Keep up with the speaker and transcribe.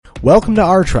Welcome to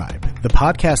OurTribe, the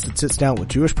podcast that sits down with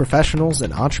Jewish professionals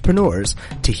and entrepreneurs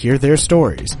to hear their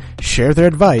stories, share their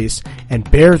advice,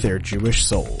 and bare their Jewish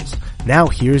souls. Now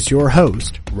here's your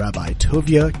host, Rabbi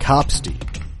Tuvia Kopstein.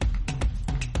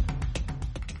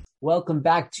 Welcome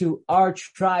back to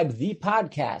OurTribe, the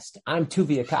podcast. I'm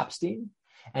Tuvia Kopstein,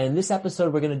 and in this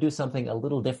episode, we're going to do something a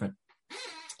little different.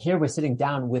 Here we're sitting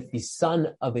down with the son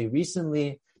of a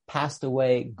recently passed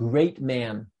away great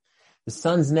man. The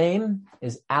son's name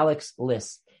is Alex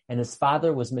Lyss, and his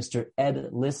father was Mr.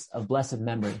 Ed Lyss of blessed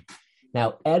memory.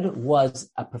 Now, Ed was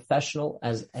a professional,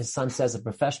 as his son says, a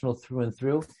professional through and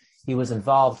through. He was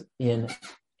involved in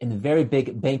very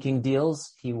big banking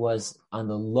deals. He was on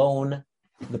the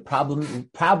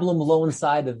problem loan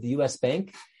side of the U.S.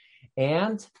 Bank.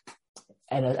 And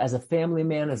as a family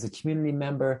man, as a community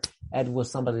member, Ed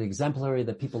was somebody exemplary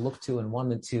that people looked to and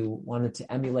wanted to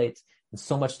emulate. There's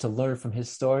so much to learn from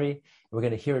his story. We're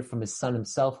going to hear it from his son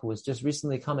himself, who was just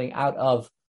recently coming out of,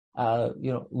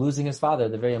 losing his father,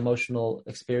 the very emotional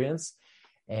experience.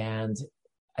 And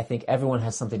I think everyone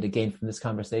has something to gain from this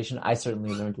conversation. I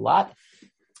certainly learned a lot.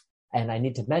 And I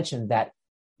need to mention that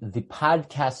the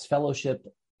podcast fellowship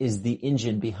is the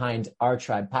engine behind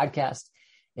OurTribe podcast.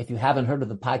 If you haven't heard of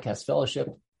the podcast fellowship,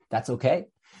 that's okay.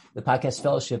 The Podcast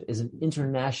Fellowship is an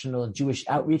international Jewish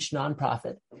outreach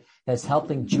nonprofit that's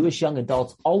helping Jewish young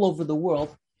adults all over the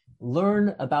world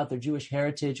learn about their Jewish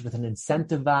heritage with an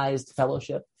incentivized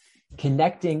fellowship,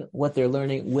 connecting what they're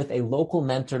learning with a local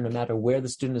mentor, no matter where the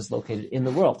student is located in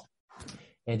the world.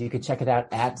 And you can check it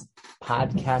out at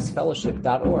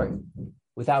podcastfellowship.org.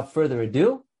 Without further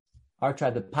ado,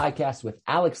 OurTribe, the podcast with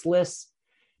Alex Lyss,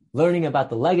 learning about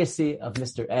the legacy of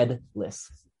Mr. Ed Lyss.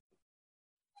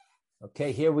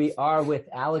 Okay, here we are with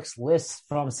Alex Lyss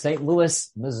from St. Louis,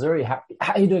 Missouri. How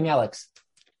are you doing, Alex?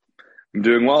 I'm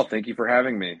doing well. Thank you for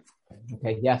having me.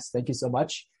 Okay, yes, thank you so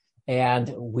much. And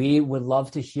we would love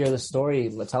to hear the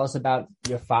story. Tell us about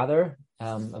your father,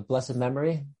 of blessed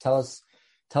memory. Tell us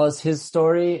his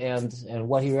story and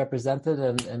what he represented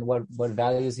and what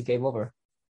values he gave over.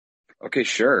 Okay,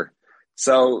 sure.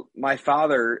 So my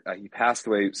father, he passed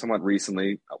away somewhat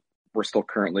recently. We're still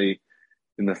currently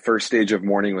in the first stage of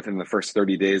mourning within the first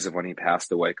 30 days of when he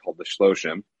passed away, called the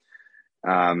Shloshim.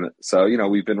 So,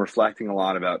 we've been reflecting a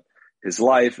lot about his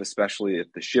life, especially at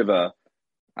the Shiva,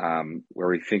 where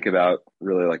we think about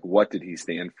really like, what did he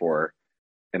stand for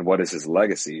and what is his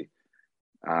legacy?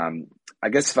 I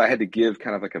guess if I had to give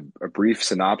kind of like a brief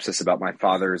synopsis about my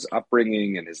father's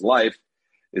upbringing and his life,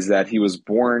 is that he was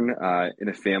born in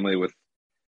a family with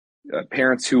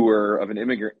parents who were of an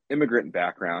immigrant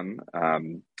background.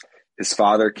 His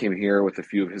father came here with a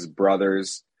few of his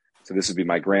brothers. So this would be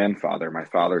my grandfather, my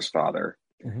father's father.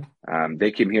 Mm-hmm.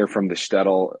 They came here from the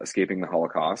shtetl, escaping the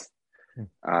Holocaust.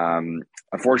 Mm-hmm.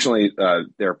 Unfortunately,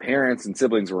 their parents and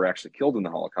siblings were actually killed in the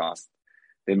Holocaust.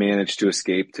 They managed to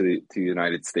escape to the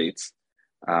United States.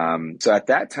 So at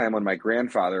that time, when my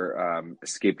grandfather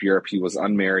escaped Europe, he was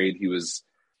unmarried. He was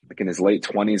like in his late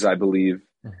 20s, I believe.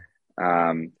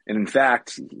 And in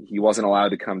fact, he wasn't allowed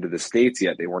to come to the States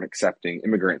yet. They weren't accepting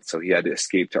immigrants. So he had to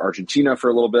escape to Argentina for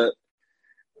a little bit.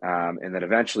 And then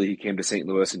eventually he came to St.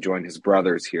 Louis and joined his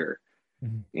brothers here.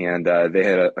 Mm-hmm. And they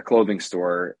had a clothing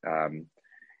store.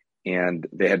 And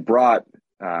they had brought,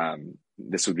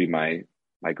 this would be my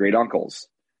great uncles.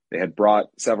 They had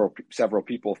brought several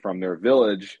people from their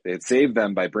village. They had saved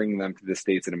them by bringing them to the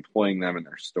States and employing them in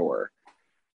their store.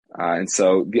 And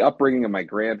so the upbringing of my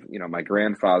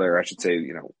grandfather, I should say,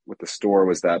 with the store,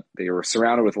 was that they were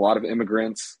surrounded with a lot of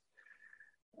immigrants.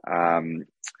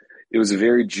 It was a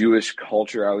very Jewish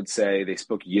culture, I would say. They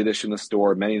spoke Yiddish in the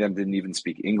store. Many of them didn't even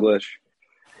speak English.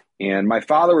 And my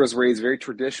father was raised very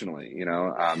traditionally,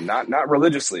 not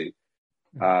religiously,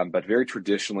 but very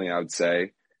traditionally, I would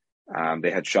say. They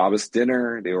had Shabbos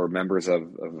dinner. They were members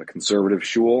of a conservative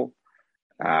shul.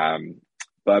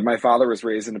 But my father was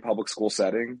raised in a public school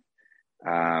setting.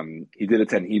 He did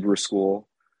attend Hebrew school,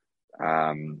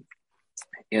 and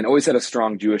always had a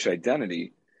strong Jewish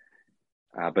identity,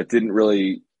 but didn't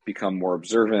really become more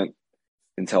observant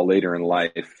until later in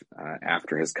life,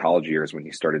 after his college years, when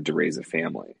he started to raise a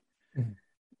family.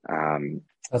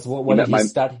 That's what did he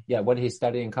study? Yeah, what did he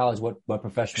study in college? What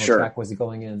professional track was he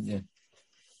going in? Yeah.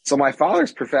 So my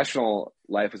father's professional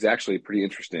life was actually pretty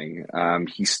interesting.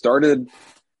 He started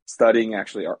studying,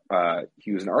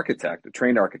 he was an architect, a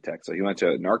trained architect. So he went to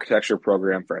an architecture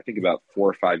program for, I think, about 4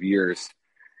 or 5 years.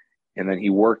 And then he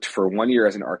worked for 1 year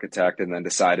as an architect and then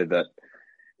decided that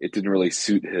it didn't really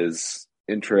suit his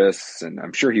interests. And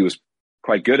I'm sure he was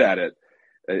quite good at it.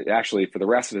 Actually, for the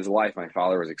rest of his life, my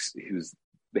father he was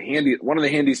one of the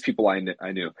handiest people I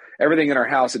knew. Everything in our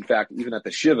house, in fact, even at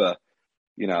the Shiva,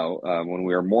 when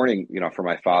we were mourning, for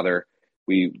my father,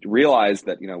 we realized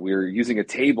that, we were using a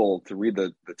table to read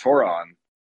the Torah on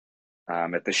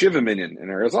at the Shiva Minyan. And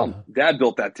it was, Dad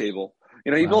built that table.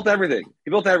 He built everything.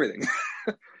 He built everything.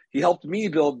 He helped me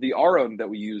build the Aron that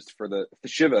we used for the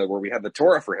Shiva, where we had the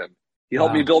Torah for him. He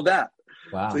helped me build that.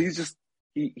 Wow. So he's just,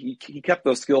 he kept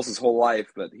those skills his whole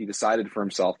life, but he decided for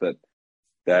himself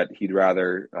that he'd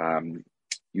rather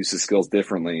use his skills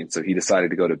differently. And so he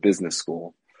decided to go to business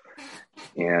school.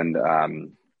 And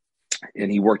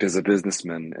he worked as a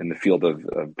businessman in the field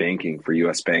of banking for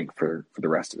U.S. Bank for the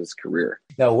rest of his career.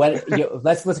 No,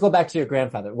 let's go back to your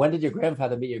grandfather. When did your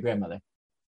grandfather meet your grandmother?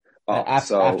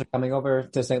 After coming over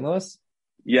to St. Louis?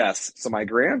 Yes. So my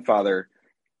grandfather,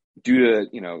 due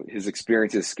to his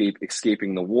experience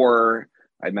escaping the war,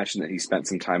 I mentioned that he spent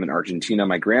some time in Argentina.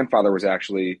 My grandfather was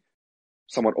actually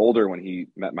somewhat older when he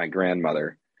met my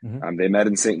grandmother. Mm-hmm. They met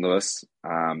in St. Louis,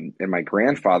 and my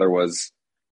grandfather was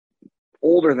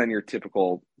older than your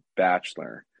typical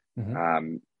bachelor.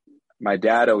 Mm-hmm. My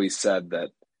dad always said that,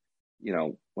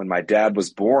 when my dad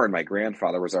was born, my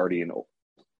grandfather was already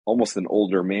almost an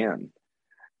older man.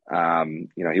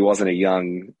 He wasn't a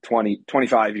young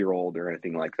 25-year-old or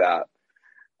anything like that.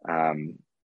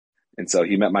 And so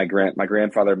he met my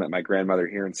grandfather met my grandmother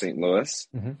here in St. Louis.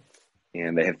 Mm-hmm.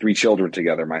 And they have 3 children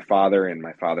together, my father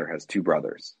has 2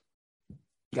 brothers.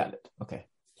 Got it. Okay.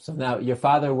 So now your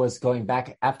father was going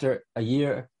back after a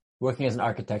year working as an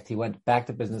architect. He went back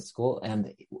to business school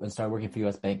and started working for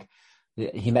U.S. Bank.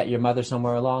 He met your mother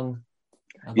somewhere along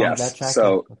that track?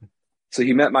 So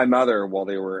he met my mother while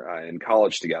they were in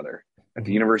college together at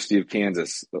the University of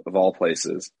Kansas, of all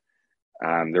places.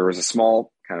 There was a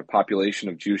small kind of population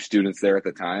of Jewish students there at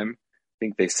the time. I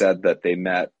think they said that they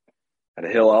met at a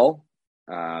Hillel.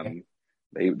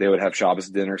 They would have Shabbos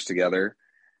dinners together.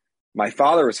 My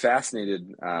father was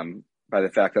fascinated by the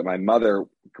fact that my mother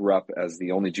grew up as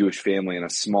the only Jewish family in a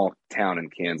small town in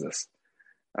Kansas,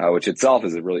 which itself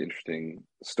is a really interesting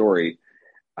story.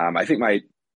 I think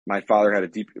my father had a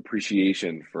deep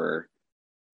appreciation for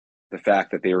the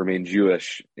fact that they remained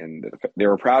Jewish and they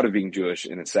were proud of being Jewish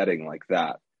in a setting like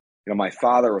that. My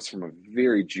father was from a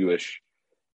very Jewish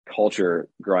culture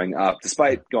growing up,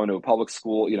 despite going to a public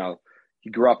school. He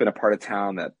grew up in a part of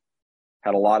town that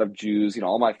had a lot of Jews.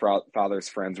 All my father's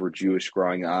friends were Jewish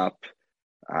growing up.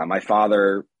 My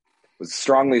father was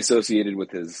strongly associated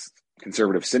with his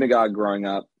conservative synagogue growing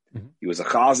up. Mm-hmm. He was a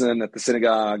chazan at the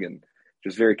synagogue and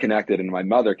just very connected. And my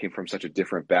mother came from such a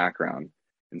different background.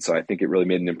 And so I think it really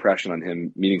made an impression on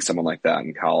him meeting someone like that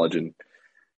in college. And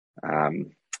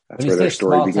that's where their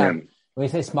story began. When you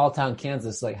say small town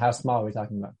Kansas, like how small are we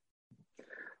talking about?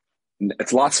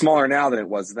 It's a lot smaller now than it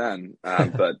was then,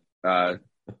 but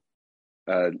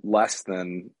less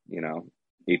than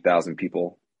 8,000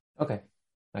 people. Okay,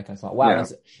 that kind of small. Wow, yeah.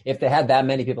 If they had that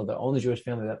many people, the only Jewish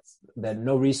family that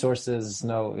no resources,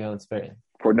 it's very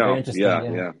interesting.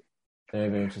 Yeah. Very,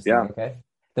 very interesting. Yeah. Okay,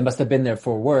 they must have been there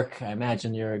for work. I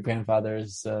imagine your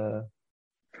grandfather's.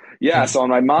 Yeah. So on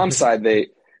my mom's side,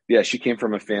 she came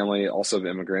from a family also of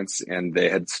immigrants, and they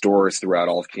had stores throughout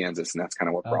all of Kansas, and that's kind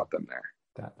of what brought them there.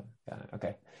 Got it.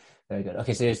 Okay. Very good.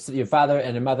 Okay. So your father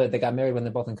and your mother, they got married when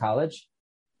they're both in college,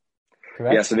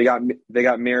 correct? Yeah. So they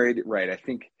got married. Right. I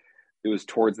think it was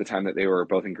towards the time that they were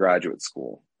both in graduate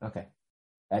school. Okay.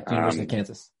 At the University of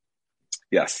Kansas.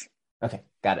 Yes. Okay.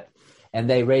 Got it. And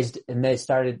they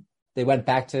went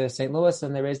back to St. Louis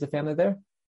and they raised a family there?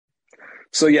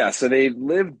 So they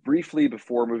lived briefly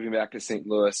before moving back to St.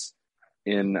 Louis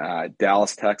in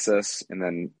Dallas, Texas, and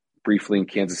then briefly in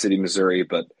Kansas City, Missouri.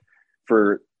 But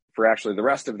for actually the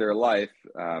rest of their life,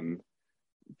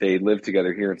 they lived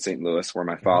together here in St. Louis, where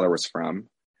my father was from.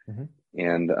 Mm-hmm.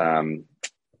 And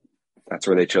that's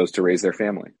where they chose to raise their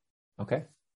family. Okay.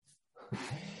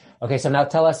 Okay. So now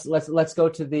tell us, let's go.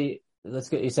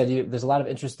 You said there's a lot of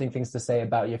interesting things to say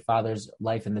about your father's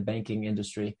life in the banking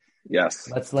industry. Yes.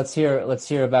 Let's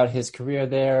hear about his career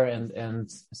there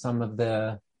and some of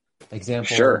the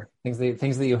examples. Sure. Things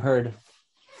that you heard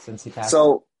since he passed.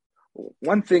 So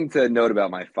one thing to note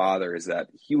about my father is that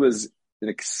he was an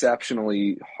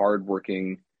exceptionally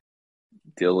hardworking,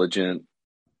 diligent,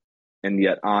 and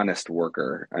yet honest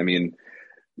worker. I mean,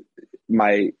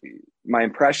 my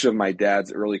impression of my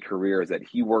dad's early career is that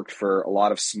he worked for a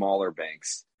lot of smaller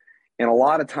banks. And a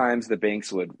lot of times the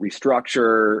banks would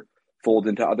restructure, fold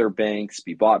into other banks,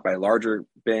 be bought by larger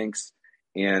banks.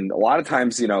 And a lot of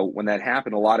times, when that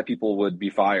happened, a lot of people would be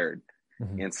fired.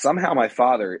 Mm-hmm. And somehow my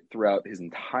father, throughout his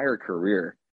entire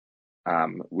career,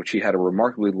 which he had a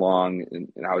remarkably long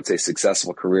and I would say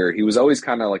successful career. He was always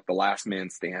kind of like the last man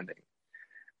standing.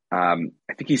 I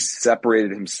think he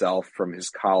separated himself from his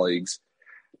colleagues,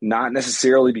 not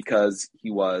necessarily because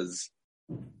he was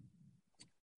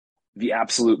the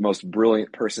absolute most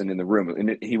brilliant person in the room.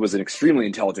 And he was an extremely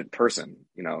intelligent person,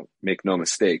 make no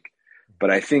mistake. But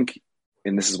I think,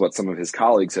 and this is what some of his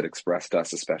colleagues had expressed to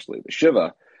us, especially at the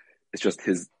Shiva, it's just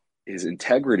his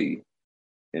integrity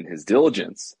and his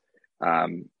diligence.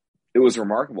 It was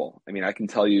remarkable. I mean, I can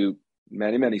tell you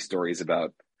many, many stories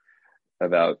about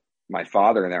my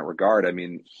father in that regard. I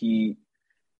mean, it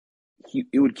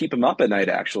would keep him up at night,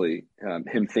 actually,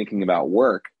 him thinking about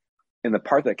work. And the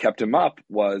part that kept him up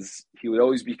was he would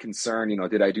always be concerned,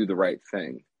 did I do the right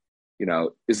thing?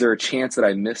 Is there a chance that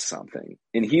I missed something?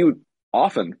 And he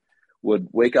often would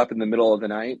wake up in the middle of the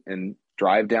night and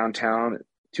drive downtown at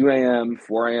 2 a.m.,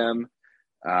 4 a.m.,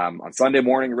 on Sunday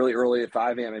morning, really early at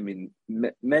 5 a.m. I mean,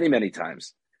 many, many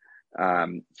times.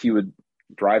 He would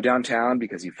drive downtown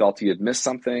because he felt he had missed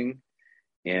something,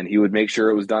 and he would make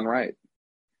sure it was done right.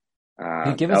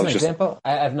 Can you give us an example?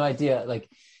 I have no idea. Like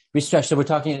restructure. So we're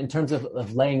talking in terms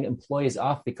of laying employees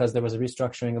off because there was a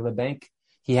restructuring of a bank.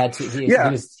 He had to.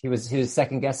 He was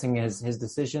second guessing his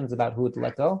decisions about who to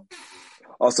let go.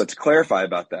 Also, to clarify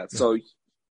about that, so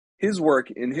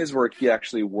in his work, he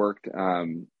actually worked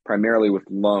primarily with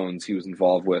loans. He was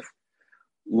involved with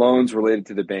loans related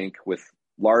to the bank with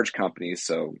large companies,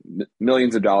 so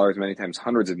millions of dollars, many times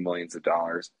hundreds of millions of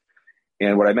dollars.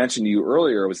 And what I mentioned to you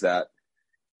earlier was that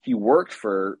he worked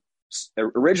for,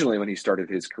 originally when he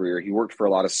started his career, he worked for a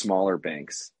lot of smaller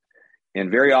banks. And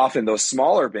very often those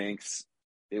smaller banks,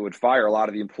 they would fire a lot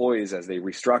of the employees as they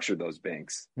restructured those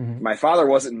banks. Mm-hmm. My father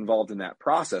wasn't involved in that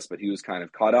process, but he was kind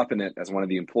of caught up in it as one of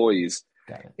the employees.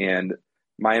 And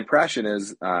my impression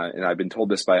is, and I've been told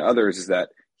this by others, is that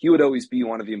he would always be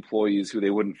one of the employees who they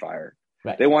wouldn't fire.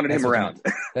 Right. They wanted him around.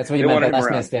 That's what you meant by last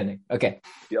man standing. Okay.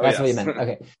 That's what you meant.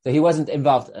 Okay. So he wasn't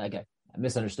involved. Okay. I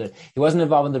misunderstood. He wasn't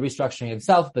involved in the restructuring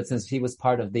himself, but since he was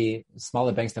part of the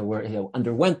smaller banks that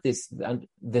underwent this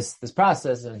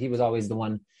process, and he was always the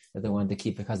one that they wanted to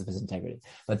keep because of his integrity.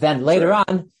 But then later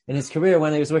on in his career,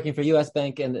 when he was working for U.S.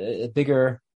 Bank and a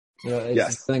bigger,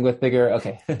 dealing with bigger.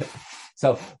 Okay.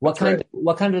 So what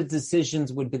kind of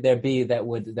decisions would there be that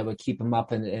would keep him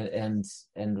up and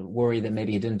worry that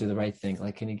maybe he didn't do the right thing?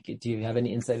 Like, do you have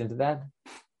any insight into that?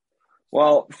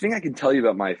 Well, the thing I can tell you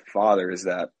about my father is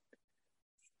that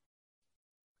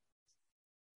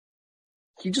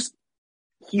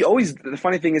the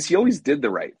funny thing is he always did the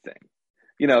right thing.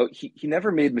 He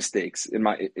never made mistakes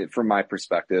from my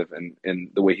perspective and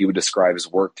the way he would describe his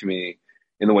work to me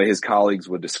and the way his colleagues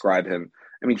would describe him.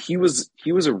 I mean, he was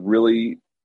a really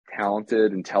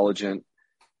talented, intelligent,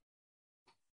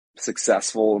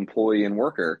 successful employee and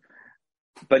worker,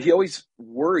 but he always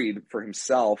worried for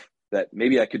himself that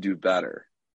maybe I could do better.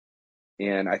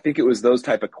 And I think it was those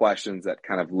type of questions that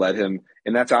kind of led him.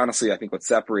 And that's honestly, I think, what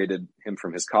separated him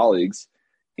from his colleagues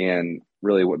and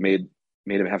really what made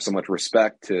him have so much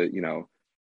respect to,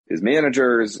 his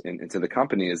managers and to the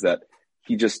company is that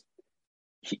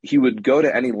he would go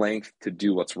to any length to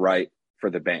do what's right for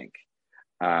the bank.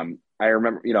 I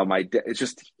remember, my dad,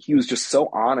 he was just so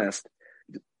honest.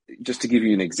 Just to give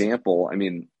you an example, I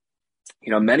mean,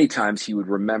 many times he would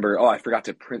remember, I forgot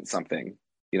to print something,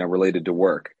 related to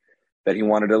work that he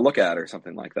wanted to look at or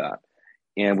something like that.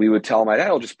 And we would tell my dad,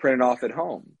 I'll just print it off at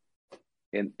home.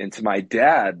 And to my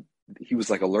dad, he was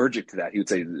like allergic to that. He would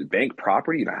say, bank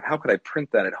property, how could I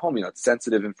print that at home? It's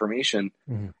sensitive information.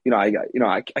 Mm-hmm.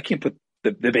 I can't put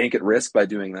the bank at risk by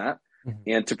doing that. Mm-hmm.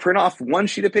 And to print off one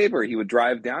sheet of paper, he would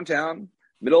drive downtown,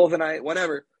 middle of the night,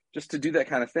 whatever, just to do that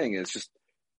kind of thing. It's just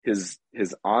his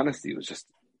honesty was just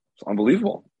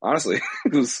unbelievable. Honestly,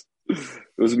 it was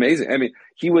amazing. I mean,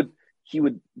 he would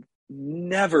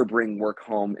never bring work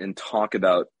home and talk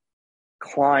about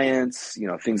clients,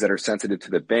 things that are sensitive to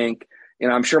the bank.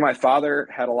 And I'm sure my father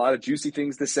had a lot of juicy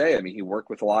things to say. I mean, he worked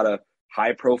with a lot of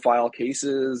high profile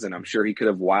cases, and I'm sure he could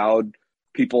have wowed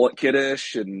people at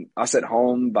Kiddush and us at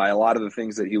home by a lot of the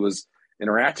things that he was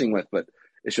interacting with. But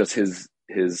it's just his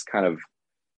kind of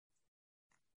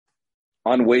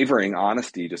unwavering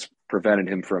honesty just prevented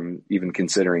him from even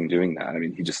considering doing that. I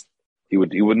mean, he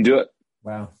wouldn't do it.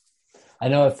 Wow. I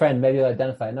know a friend, maybe you'll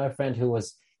identify. I know a friend who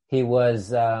was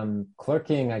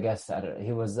clerking, I guess.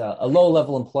 He was a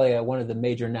low-level employee at one of the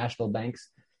major national banks,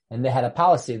 and they had a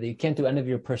policy that you can't do any of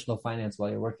your personal finance while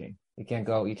you're working. You can't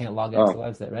log into the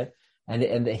website, right?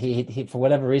 And he for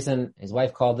whatever reason, his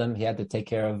wife called him. He had to take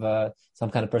care of some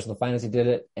kind of personal finance. He did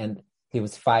it, and he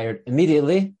was fired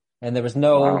immediately. And there was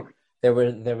no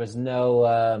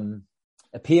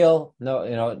appeal,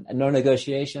 no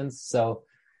negotiations. So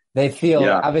they feel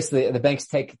obviously the banks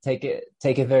take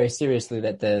it very seriously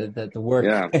that the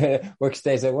work work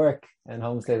stays at work and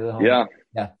home stays at home. Yeah.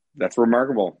 That's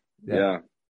remarkable. Yeah.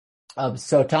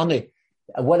 So tell me,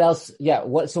 what else? Yeah.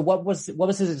 What was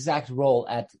his exact role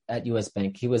at US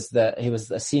Bank? He was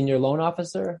a senior loan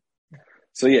officer.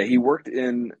 So he worked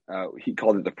in, he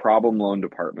called it the problem loan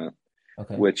department,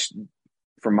 which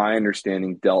from my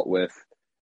understanding dealt with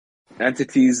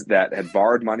entities that had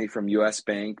borrowed money from US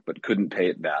Bank, but couldn't pay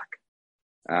it back.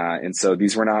 And so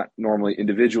these were not normally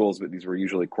individuals, but these were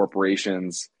usually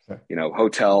corporations,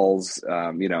 hotels,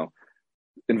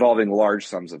 involving large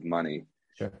sums of money.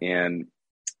 Sure. And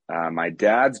my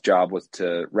dad's job was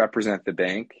to represent the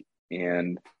bank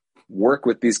and work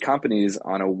with these companies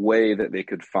on a way that they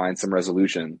could find some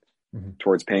resolution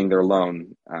towards paying their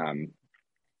loan.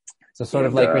 So sort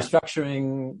of like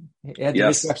restructuring, you had to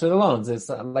restructure the loans. It's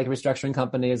like restructuring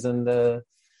companies and the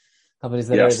companies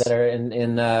that are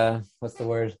in what's the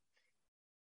word?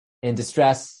 In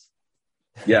distress.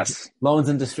 Yes. Loans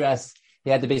in distress. He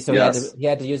had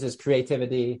to use his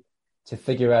creativity to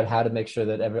figure out how to make sure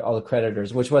that all the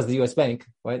creditors, which was the U.S. Bank,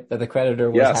 right? That the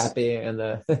creditor was happy and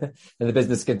the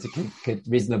business could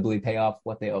reasonably pay off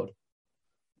what they owed.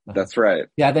 That's right.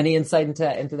 Do you have any insight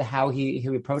into how he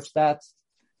approached that?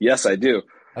 Yes, I do.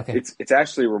 Okay. It's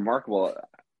actually remarkable.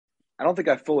 I don't think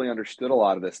I fully understood a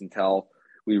lot of this until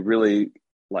we really,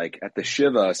 like at the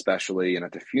Shiva especially, and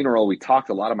at the funeral, we talked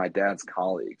to a lot of my dad's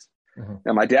colleagues.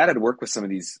 Now, my dad had worked with some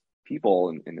of these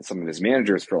people and some of his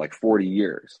managers for like 40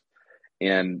 years.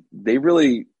 And they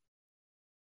really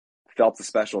felt a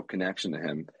special connection to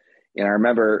him. And I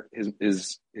remember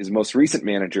his most recent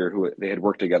manager, who they had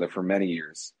worked together for many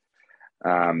years,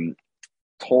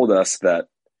 told us that,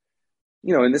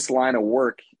 in this line of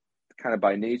work, kind of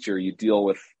by nature, you deal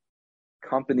with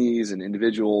companies and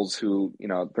individuals who,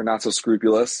 they're not so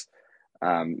scrupulous.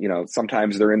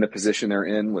 Sometimes they're in the position they're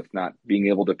in with not being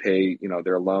able to pay,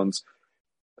 their loans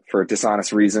for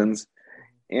dishonest reasons.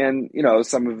 And,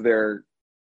 some of their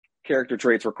character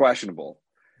traits were questionable.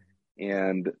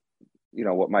 And,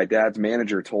 what my dad's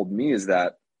manager told me is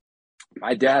that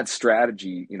my dad's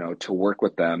strategy, to work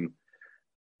with them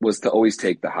was to always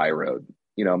take the high road.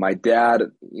 My dad,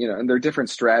 and there are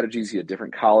different strategies. He had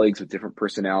different colleagues with different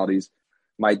personalities.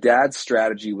 My dad's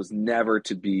strategy was never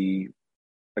to be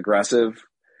aggressive.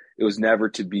 It was never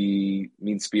to be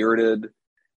mean-spirited.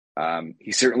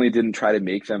 He certainly didn't try to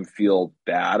make them feel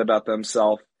bad about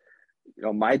themselves.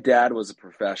 My dad was a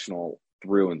professional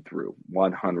through and through,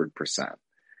 100%.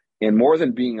 And more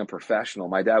than being a professional,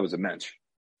 my dad was a mensch.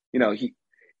 He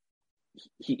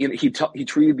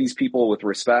treated these people with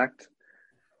respect.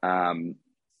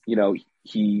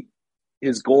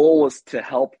 His goal was to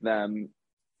help them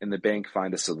in the bank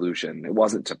find a solution. It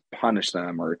wasn't to punish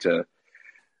them or to,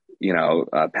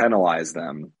 penalize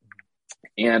them.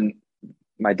 And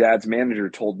my dad's manager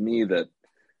told me that,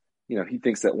 he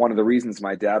thinks that one of the reasons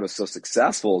my dad was so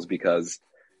successful is because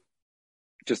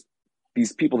just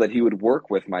these people that he would work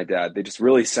with, my dad, they just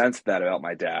really sensed that about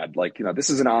my dad. Like, this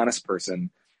is an honest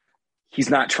person. He's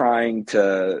not trying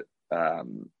to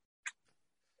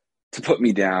put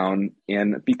me down.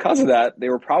 And because of that, they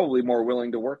were probably more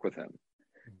willing to work with him.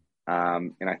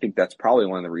 And I think that's probably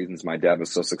one of the reasons my dad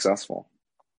was so successful.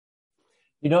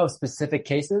 Specific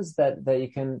cases that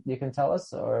you can tell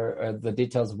us, or the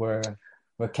details were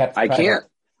kept private? I can't.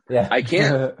 Yeah. I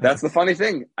can't. That's the funny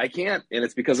thing. I can't. And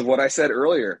it's because of what I said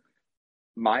earlier.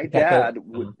 My dad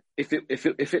would, if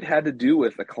it had to do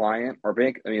with a client or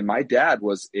bank, my dad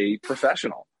was a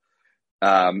professional.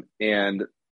 And,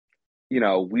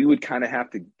 we would kind of have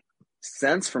to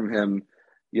sense from him,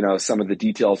 some of the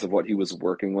details of what he was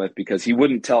working with, because he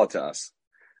wouldn't tell it to us.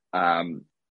 I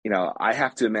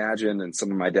have to imagine, and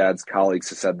some of my dad's colleagues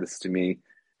have said this to me,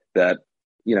 that,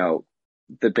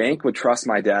 the bank would trust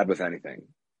my dad with anything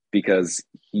because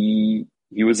he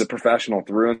was a professional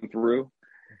through and through.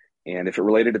 And if it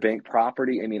related to bank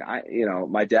property,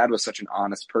 my dad was such an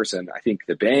honest person. I think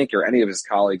the bank or any of his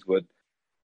colleagues would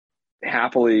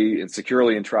happily and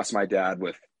securely entrust my dad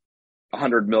with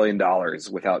 $100 million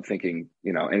without thinking,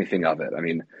 anything of it.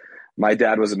 My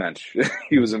dad was a mensch.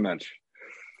 He was a mensch.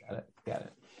 Got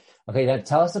it. Okay. Now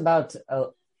tell us about,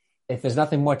 if there's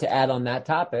nothing more to add on that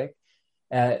topic,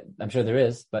 I'm sure there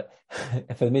is, but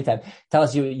for the meantime, tell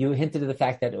us, you hinted at the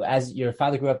fact that as your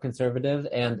father grew up conservative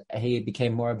and he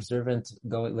became more observant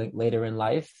going later in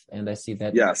life. And I see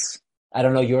that. Yes. I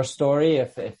don't know your story.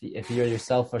 If you're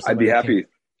yourself or somebody. I'd be happy.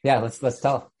 Yeah. Let's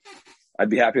tell. I'd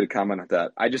be happy to comment on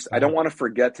that. I don't want to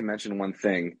forget to mention one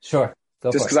thing. Sure.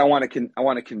 just because I want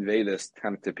to convey this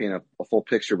kind of to paint a full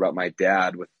picture about my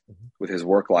dad with his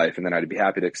work life, and then I'd be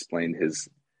happy to explain his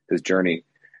journey.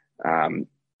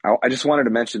 I just wanted to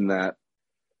mention that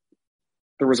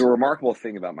there was a remarkable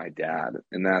thing about my dad,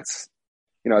 and that's,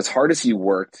 as hard as he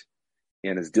worked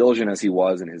and as diligent as he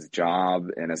was in his job,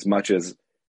 and as much as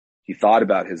he thought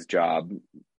about his job,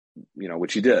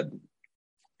 which he did,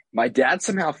 my dad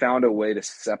somehow found a way to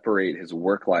separate his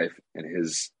work life and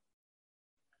his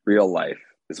real life,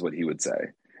 is what he would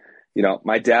say.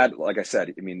 My dad, like I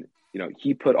said,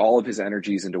 he put all of his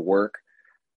energies into work.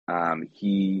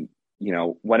 He,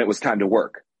 when it was time to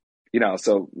work,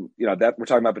 so, that we're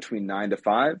talking about between 9 to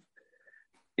 5.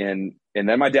 And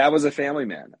then my dad was a family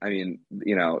man.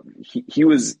 He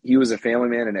was a family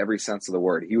man in every sense of the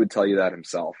word. He would tell you that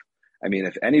himself.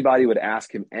 If anybody would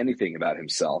ask him anything about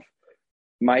himself,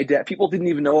 people didn't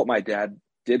even know what my dad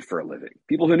did for a living.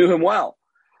 People who knew him well,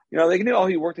 they knew,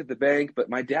 he worked at the bank, but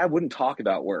my dad wouldn't talk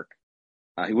about work.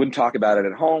 He wouldn't talk about it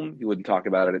at home. He wouldn't talk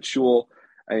about it at shul.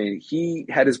 He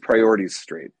had his priorities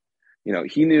straight.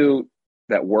 He knew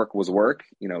that work was work.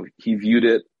 He viewed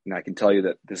it, and I can tell you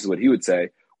that this is what he would say: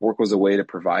 work was a way to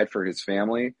provide for his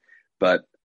family. But,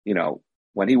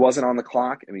 when he wasn't on the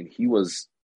clock, he was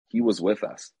with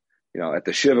us. At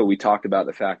the Shiva, we talked about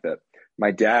the fact that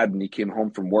my dad, when he came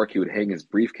home from work, he would hang his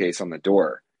briefcase on the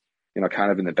door,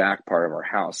 kind of in the back part of our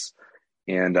house.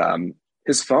 And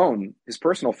his phone, his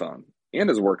personal phone, and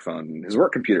his work phone, and his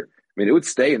work computer, it would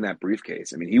stay in that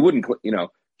briefcase. He wouldn't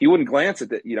glance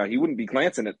at it. He wouldn't be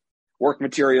glancing at work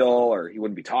material, or he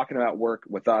wouldn't be talking about work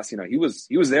with us. He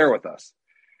was there with us.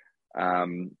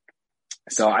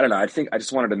 So I don't know. I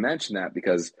just wanted to mention that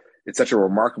because it's such a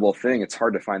remarkable thing. It's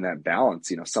hard to find that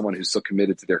balance. Someone who's so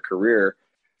committed to their career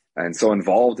and so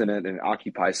involved in it and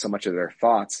occupies so much of their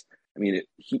thoughts.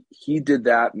 He did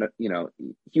that.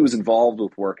 He was involved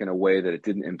with work in a way that it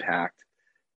didn't impact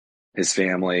his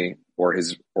family or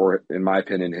in my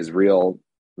opinion, his real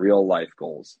life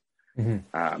goals.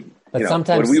 Mm-hmm. But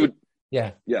sometimes we would,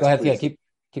 yes, go ahead. Please. Yeah,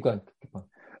 keep going.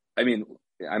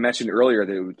 I mentioned earlier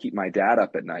that it would keep my dad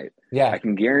up at night. Yeah. I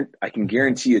can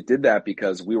guarantee it did that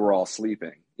because we were all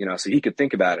sleeping, so he could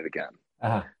think about it again.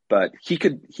 Uh-huh. But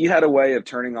he had a way of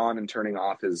turning on and turning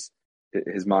off his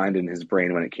mind and his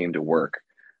brain when it came to work.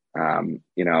 And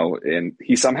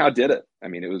he somehow did it.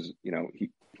 It was,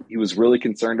 he was really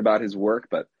concerned about his work,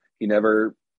 but he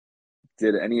never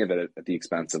did any of it at the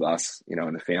expense of us,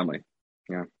 in the family.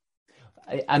 Yeah.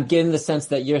 I'm getting the sense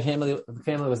that your family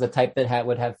was the type that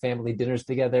would have family dinners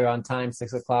together on time,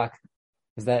 6 o'clock.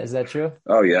 Is that true?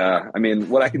 Oh yeah.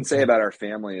 What I can say about our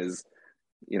family is,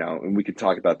 and we could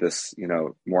talk about this,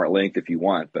 more at length if you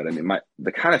want, but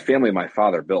the kind of family my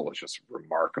father built was just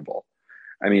remarkable.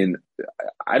 I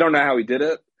don't know how he did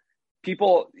it.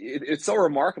 It's so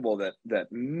remarkable that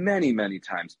many, many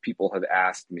times people have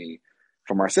asked me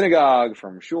from our synagogue,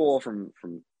 from shul, from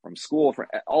school, from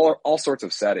all sorts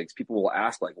of settings. People will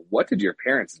ask, like, what did your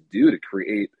parents do to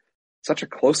create such a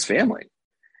close family?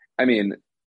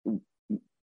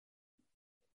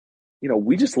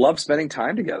 We just love spending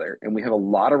time together, and we have a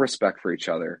lot of respect for each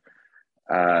other.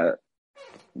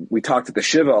 We talked at the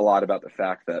Shiva a lot about the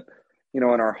fact that, in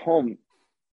our home,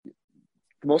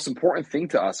 the most important thing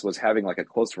to us was having like a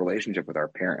close relationship with our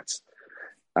parents.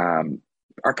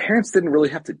 Our parents didn't really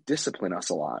have to discipline us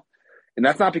a lot. And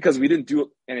that's not because we didn't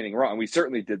do anything wrong. We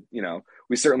certainly did,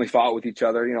 we certainly fought with each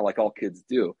other, like all kids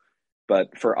do.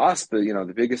 But for us,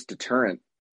 the biggest deterrent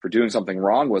for doing something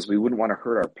wrong was we wouldn't want to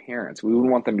hurt our parents. We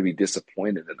wouldn't want them to be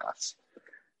disappointed in us.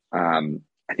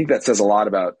 I think that says a lot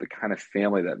about the kind of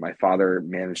family that my father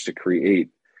managed to create,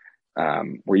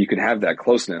 where you can have that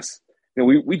closeness.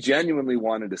 We genuinely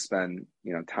wanted to spend,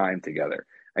 time together.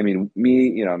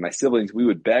 Me, and my siblings, we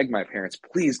would beg my parents,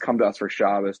 please come to us for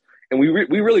Shabbos. And we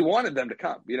really wanted them to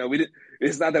come.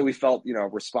 It's not that we felt,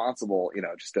 responsible,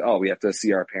 just we have to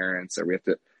see our parents, or we have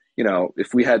to,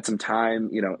 if we had some time,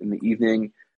 in the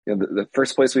evening, the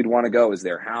first place we'd want to go is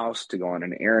their house to go on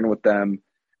an errand with them.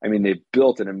 They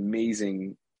built an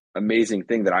amazing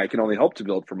thing that I can only hope to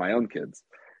build for my own kids.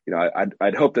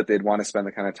 I'd hope that they'd want to spend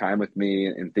the kind of time with me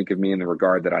and think of me in the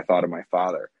regard that I thought of my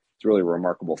father. It's really a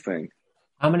remarkable thing.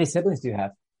 How many siblings do you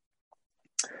have?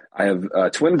 I have a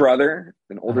twin brother,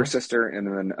 an older sister, and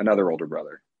then another older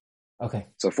brother. Okay.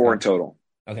 So 4 in total.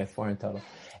 Okay, 4 in total.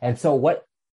 And so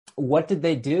what did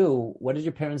they do? What did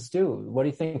your parents do? What do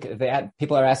you think?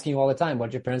 People are asking you all the time, what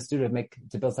did your parents do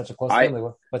to build such a close family?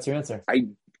 What's your answer?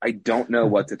 I don't know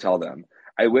what to tell them.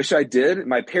 I wish I did.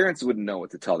 My parents wouldn't know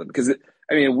what to tell them because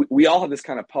we all have this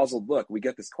kind of puzzled look. We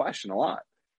get this question a lot.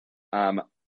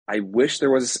 I wish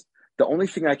there was, the only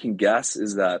thing I can guess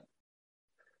is that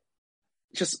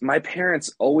just my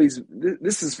parents always,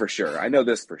 this is for sure. I know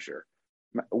this for sure.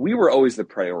 We were always the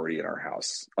priority in our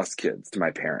house, us kids, to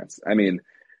my parents. I mean,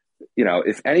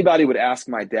 if anybody would ask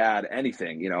my dad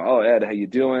anything, oh, Ed, how you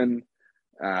doing?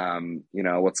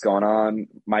 What's going on?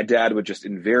 My dad would just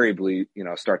invariably,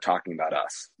 start talking about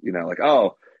us, like,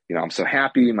 oh, I'm so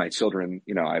happy. My children,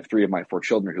 I have 3 of my 4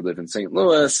 children who live in St.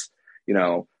 Louis.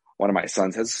 One of my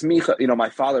sons has smicha. My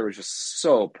father was just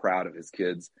so proud of his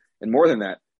kids. And more than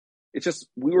that, it's just,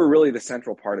 we were really the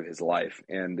central part of his life.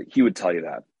 And he would tell you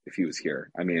that if he was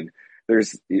here. I mean,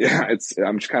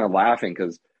 I'm just kind of laughing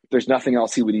because there's nothing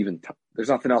else he would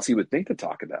think to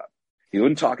talk about. He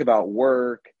wouldn't talk about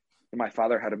work. And my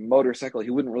father had a motorcycle.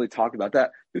 He wouldn't really talk about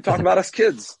that. He would talk about us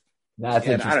kids. That's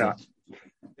interesting. I don't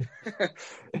know.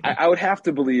 I would have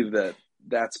to believe that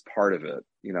that's part of it.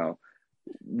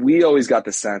 We always got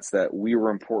the sense that we were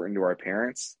important to our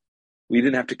parents. We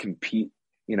didn't have to compete,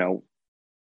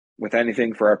 with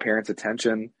anything for our parents'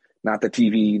 attention, not the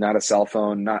TV, not a cell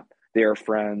phone, not their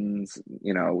friends,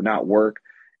 not work.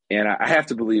 And I have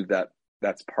to believe that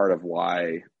that's part of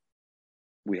why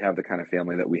we have the kind of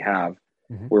family that we have,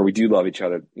 where we do love each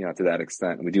other, to that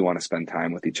extent. And we do want to spend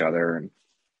time with each other. And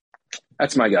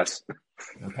that's my guess.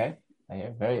 Okay.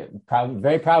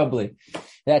 Very probably.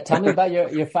 Yeah. Tell me about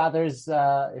your father's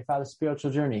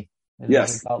spiritual journey.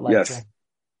 Yes.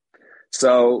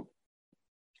 So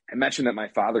I mentioned that my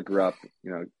father grew up,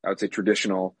 I would say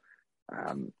traditional.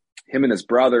 Him and his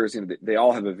brothers, they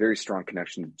all have a very strong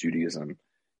connection to Judaism,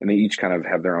 and they each kind of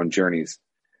have their own journeys.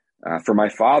 For my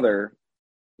father,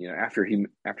 after he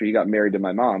got married to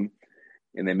my mom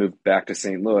and they moved back to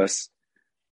St. Louis,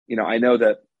 I know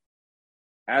that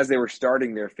as they were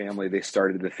starting their family, they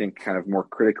started to think kind of more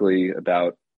critically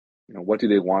about, what do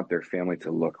they want their family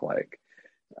to look like?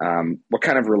 What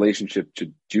kind of relationship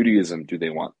to Judaism do they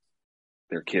want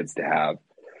their kids to have?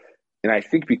 And I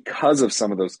think because of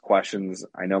some of those questions,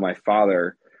 I know my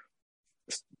father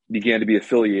began to be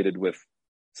affiliated with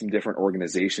some different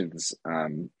organizations,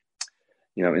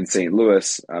 in St.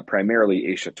 Louis, primarily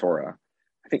Aish Torah.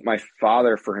 I think my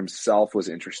father for himself was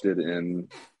interested in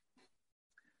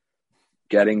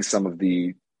getting some of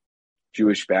the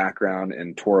Jewish background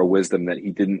and Torah wisdom that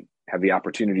he didn't have the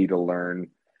opportunity to learn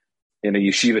in a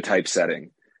yeshiva type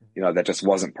setting. That just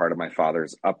wasn't part of my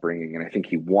father's upbringing. And I think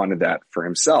he wanted that for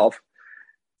himself.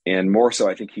 And more so,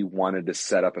 I think he wanted to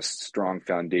set up a strong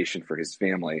foundation for his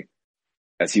family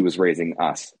as he was raising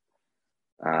us.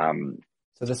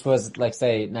 So this was like,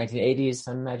 say, 1980s,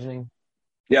 I'm imagining?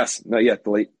 Yes. No, yeah, the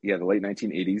late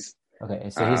 1980s. Okay.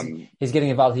 So he's getting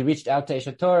involved. He reached out to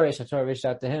Aish Torah. Aish Torah reached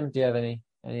out to him. Do you have any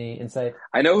insight?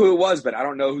 I know who it was, but I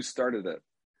don't know who started it.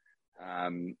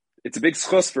 It's a big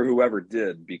schus for whoever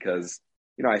did, because,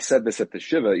 I said this at the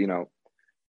Shiva,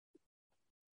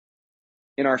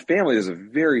 in our family, there's a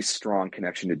very strong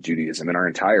connection to Judaism in our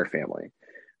entire family,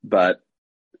 but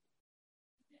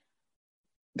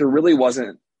there really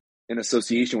wasn't an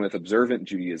association with observant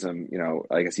Judaism,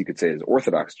 I guess you could say is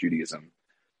Orthodox Judaism.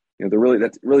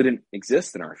 That really didn't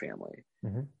exist in our family.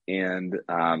 And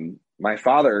my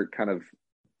father kind of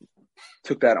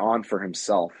took that on for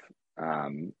himself,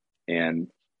 and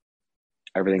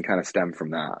everything kind of stemmed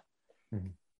from that.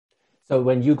 So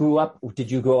when you grew up,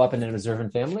 did you grow up in an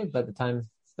observant family by the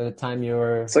time you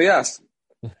were? So yes,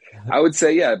 I would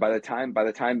say, yeah, by the time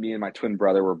me and my twin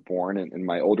brother were born, and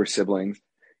my older siblings,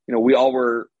 we all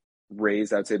were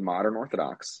raised, I would say, modern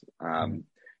Orthodox.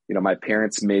 My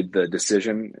parents made the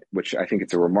decision, which I think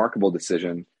it's a remarkable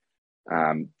decision,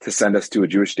 to send us to a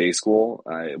Jewish day school.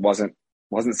 It wasn't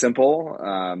simple.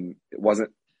 It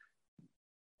wasn't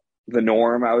the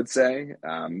norm, I would say.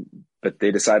 But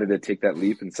they decided to take that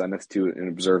leap and send us to an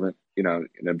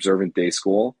observant day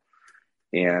school.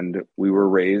 And we were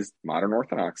raised modern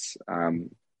Orthodox.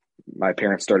 My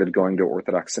parents started going to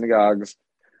Orthodox synagogues.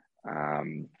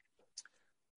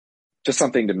 Just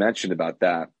something to mention about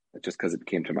that, just because it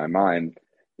came to my mind,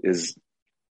 is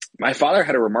my father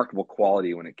had a remarkable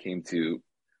quality when it came to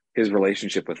his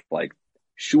relationship with like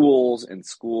shuls and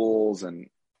schools and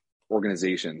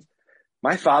organizations.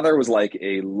 My father was like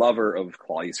a lover of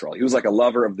Klal Yisrael. He was like a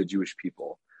lover of the Jewish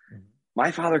people.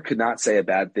 My father could not say a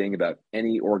bad thing about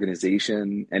any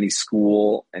organization, any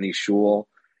school, any shul.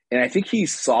 And I think he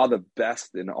saw the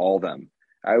best in all of them.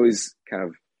 I always kind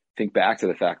of think back to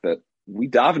the fact that we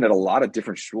davened at a lot of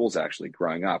different shuls actually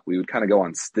growing up. We would kind of go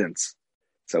on stints.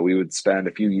 So we would spend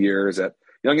a few years at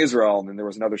Young Israel, and then there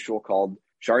was another shul called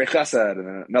Shari Chesed, and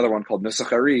then another one called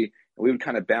Nusachari. And we would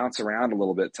kind of bounce around a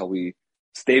little bit till we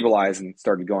stabilized and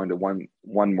started going to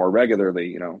one more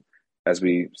regularly, as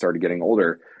we started getting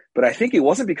older. But I think it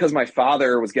wasn't because my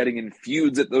father was getting in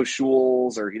feuds at those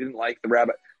shuls or he didn't like the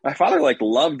rabbi. My father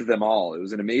loved them all. It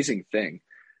was an amazing thing.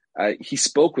 He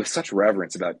spoke with such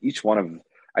reverence about each one of them.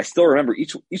 I still remember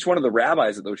each one of the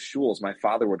rabbis at those shuls. My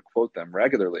father would quote them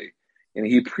regularly, and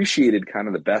he appreciated kind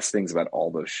of the best things about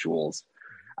all those shuls.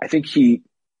 I think he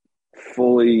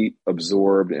fully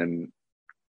absorbed and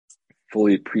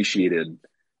fully appreciated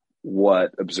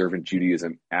what observant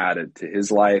Judaism added to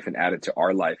his life and added to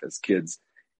our life as kids.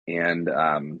 And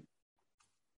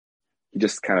he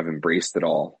just kind of embraced it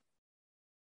all.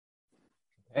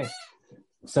 Okay.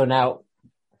 So now,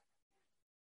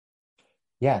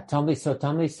 tell me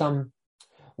some,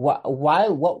 what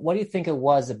do you think it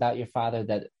was about your father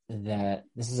that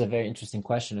this is a very interesting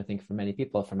question, I think, for many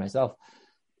people, for myself.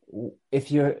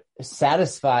 If you're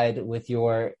satisfied with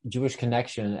your Jewish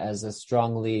connection as a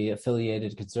strongly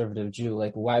affiliated conservative Jew,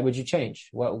 why would you change?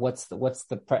 You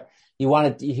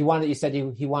said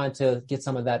he wanted to get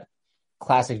some of that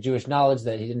classic Jewish knowledge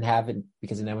that he didn't have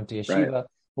because he never went to yeshiva. Right.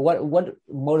 But what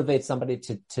motivates somebody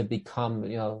to become,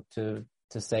 to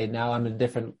say, now I'm in a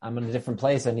different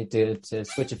place. I need to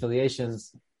switch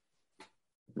affiliations.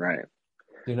 Right.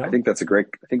 I think that's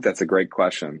a great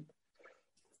question.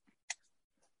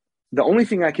 The only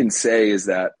thing I can say is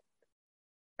that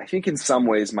I think in some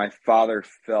ways my father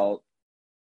felt,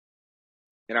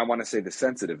 and I want to say this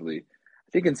sensitively,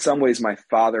 I think in some ways my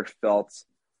father felt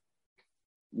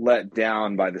let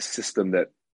down by the system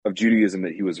of Judaism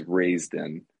that he was raised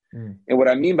in. Mm. And what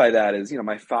I mean by that is,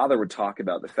 my father would talk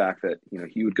about the fact that,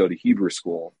 he would go to Hebrew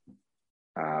school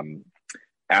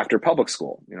after public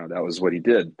school. That was what he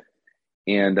did.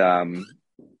 And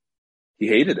he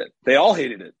hated it. They all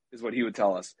hated it, is what he would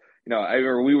tell us. I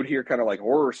remember we would hear kind of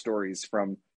horror stories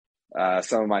from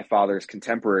some of my father's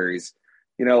contemporaries.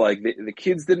 The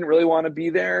kids didn't really want to be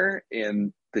there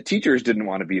and the teachers didn't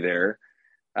want to be there.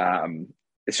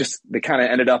 It's just, they kind of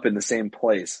ended up in the same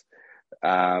place.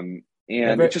 You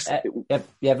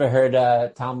ever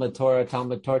heard Talmud Torah,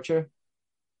 Talmud torture?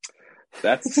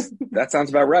 That sounds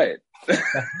about right.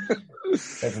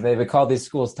 They would call these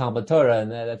schools Talmud Torah,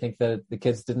 and I think the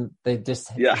kids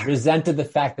resented the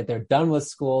fact that they're done with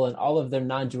school and all of their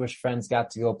non-Jewish friends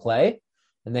got to go play,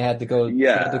 and they had to go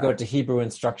to Hebrew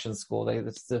instruction school.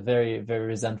 It's very, very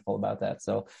resentful about that.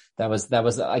 So that was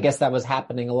I guess that was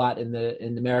happening a lot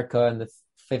in America in the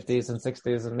 50s and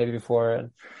 60s and maybe before.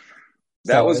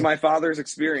 That was my father's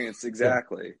experience.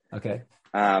 Exactly. Yeah. Okay.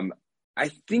 I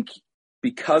think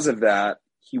because of that,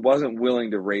 he wasn't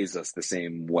willing to raise us the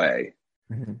same way.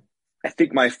 Mm-hmm. I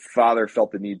think my father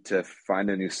felt the need to find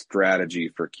a new strategy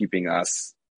for keeping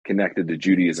us connected to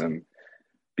Judaism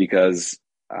because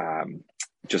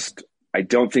I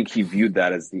don't think he viewed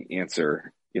that as the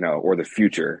answer, or the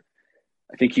future.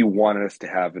 I think he wanted us to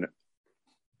have an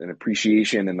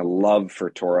appreciation and a love for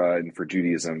Torah and for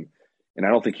Judaism. And I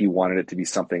don't think he wanted it to be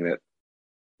something that,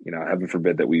 heaven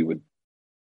forbid, that we would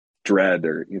dread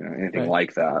or, anything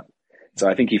like that. So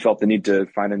I think he felt the need to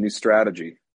find a new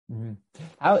strategy.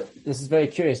 Mm-hmm. This is very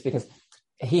curious because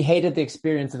he hated the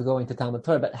experience of going to Talmud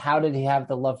Torah, but how did he have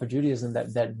the love for Judaism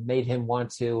that made him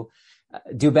want to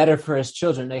do better for his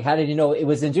children? How did he know it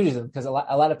was in Judaism? Because a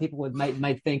lot of people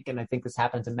might think, and I think this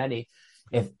happened to many,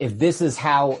 if this is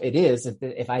how it is,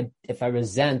 if I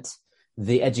resent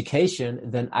the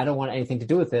education, then I don't want anything to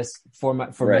do with this for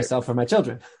myself, for my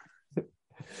children.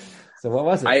 So what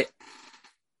was it?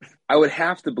 I would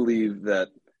have to believe that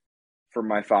for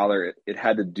my father, it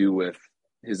had to do with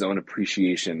his own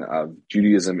appreciation of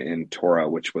Judaism and Torah,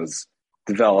 which was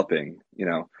developing.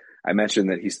 I mentioned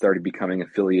that he started becoming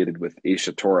affiliated with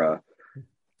Aisha Torah.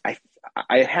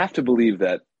 I have to believe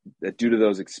that due to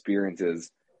those experiences,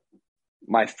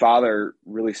 my father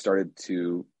really started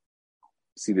to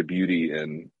see the beauty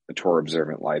in the Torah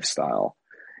observant lifestyle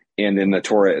and in the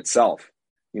Torah itself.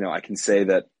 I can say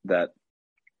that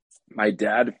my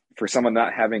dad, for someone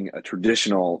not having a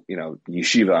traditional,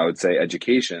 yeshiva, I would say,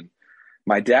 education,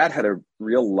 my dad had a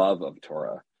real love of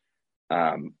Torah.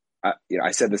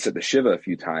 I said this at the Shiva a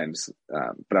few times,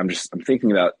 but I'm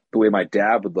thinking about the way my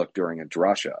dad would look during a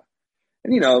drasha.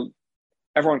 And,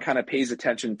 everyone kind of pays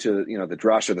attention to, the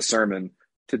drasha, the sermon,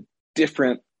 to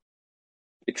different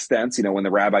extents. When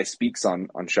the rabbi speaks on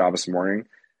Shabbos morning,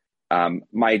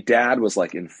 my dad was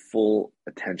in full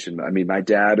attention. I mean, my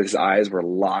dad, his eyes were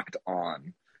locked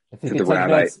on to the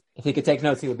rabbi. If he could take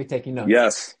notes, he would be taking notes.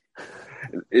 Yes.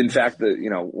 In fact,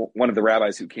 one of the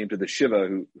rabbis who came to the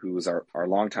Shiva, who was our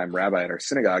longtime rabbi at our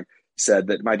synagogue, said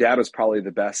that my dad was probably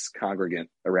the best congregant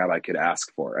a rabbi could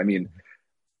ask for. I mean,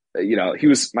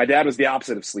 my dad was the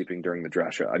opposite of sleeping during the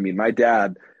drasha. I mean, my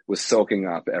dad was soaking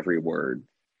up every word.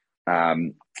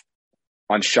 On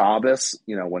on Shabbos,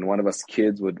 when one of us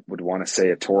kids would want to say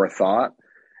a Torah thought,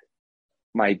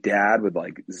 my dad would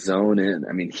like zone in.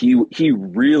 I mean, he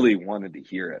really wanted to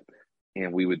hear it.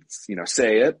 And we would,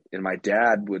 say it, and my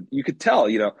dad you could tell,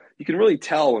 you can really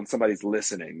tell when somebody's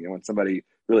listening, when somebody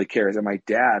really cares. And my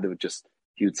dad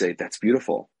he would say, "That's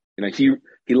beautiful." He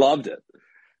loved it.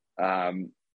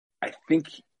 I think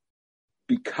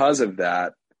because of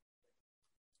that,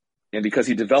 and because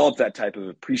he developed that type of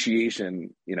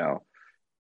appreciation,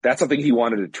 that's something he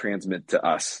wanted to transmit to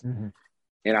us. Mm-hmm.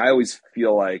 And I always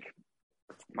feel like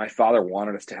my father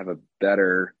wanted us to have a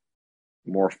better,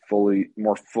 more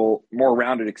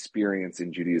rounded experience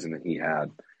in Judaism than he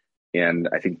had. And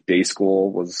I think day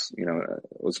school was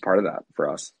part of that for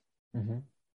us. Mm-hmm.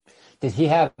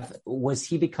 Was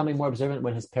he becoming more observant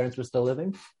when his parents were still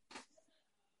living?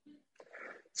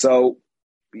 So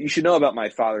you should know about my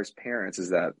father's parents is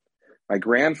that my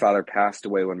grandfather passed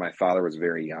away when my father was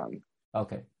very young.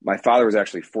 Okay. My father was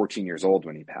actually 14 years old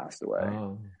when he passed away.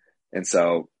 Oh. And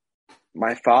so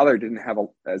my father didn't have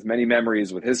as many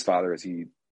memories with his father as he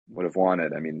would have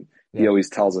wanted. I mean, he always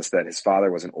tells us that his father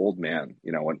was an old man,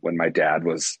 when my dad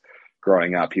was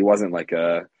growing up. He wasn't like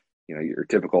your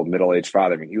typical middle-aged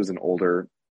father. I mean, he was an older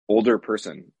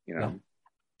person, and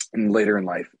later in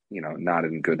life, not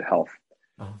in good health.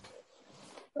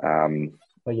 Uh-huh.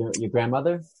 But your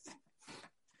grandmother?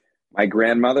 My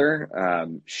grandmother,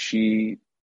 she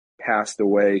passed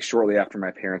away shortly after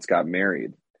my parents got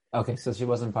married. Okay, so she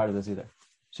wasn't part of this either.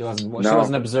 She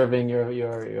wasn't observing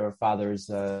your father's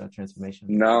transformation.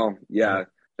 No, yeah,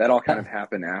 that all kind of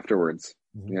happened afterwards.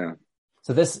 Mm-hmm. Yeah.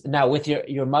 So this now with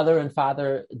your mother and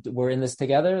father were in this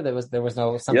together. There was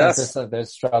no sometimes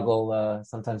there's struggle.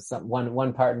 Sometimes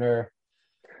one partner.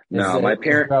 My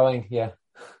parents growing. Yeah.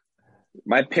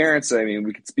 My parents. I mean,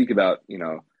 we could speak about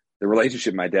the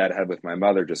relationship my dad had with my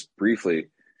mother just briefly.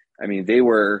 I mean, they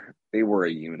were a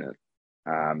unit.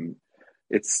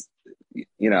 It's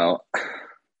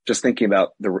just thinking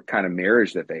about the kind of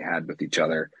marriage that they had with each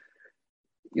other,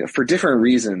 for different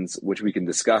reasons, which we can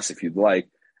discuss if you'd like.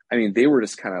 I mean, they were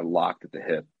just kind of locked at the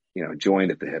hip,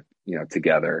 joined at the hip,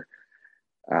 together.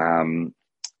 I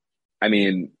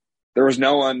mean, there was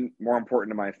no one more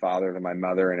important to my father than my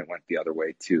mother, and it went the other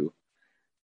way too.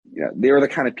 They were the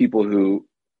kind of people who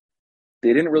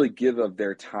they didn't really give of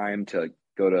their time to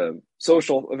go to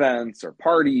social events or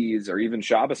parties or even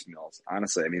Shabbos meals.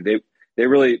 Honestly, I mean, they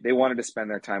wanted to spend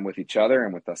their time with each other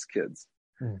and with us kids.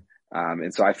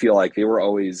 And so I feel like they were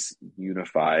always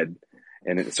unified.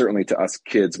 And certainly to us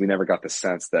kids, we never got the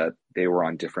sense that they were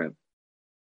on different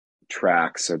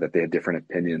tracks or that they had different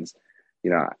opinions.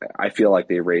 I feel like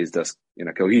they raised us in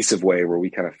a cohesive way where we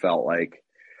kind of felt like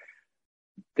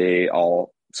they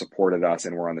all supported us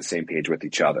and were on the same page with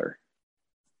each other.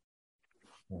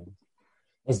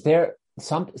 Is there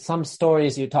some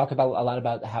stories you talk about a lot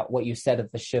about what you said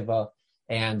at the Shiva,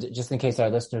 and just in case our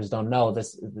listeners don't know,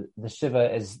 the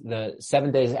Shiva is the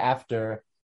 7 days after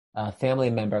a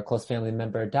close family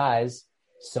member dies.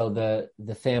 So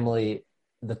the family,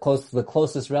 the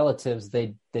closest relatives,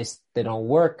 they don't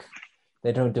work,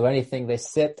 they don't do anything, they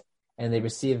sit and they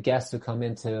receive guests who come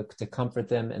in to comfort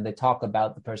them, and they talk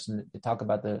about the person, they talk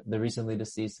about the recently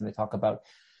deceased, and they talk about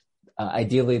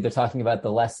ideally they're talking about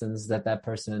the lessons that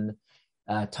person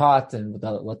taught and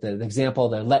what the example,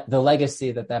 the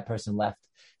legacy that person left.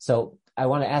 So I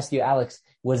want to ask you, Alex,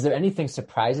 was there anything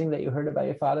surprising that you heard about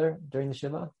your father during the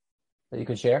Shiva that you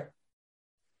could share?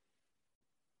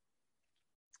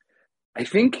 I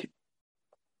think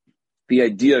the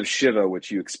idea of Shiva,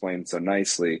 which you explained so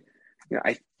nicely,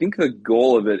 I think the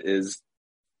goal of it is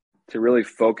to really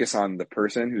focus on the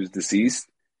person who's deceased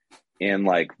and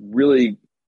like really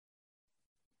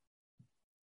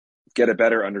get a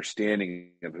better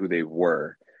understanding of who they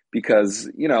were. Because,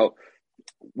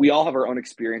 we all have our own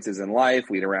experiences in life.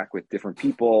 We interact with different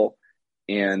people.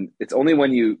 And it's only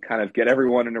when you kind of get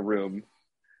everyone in a room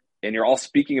and you're all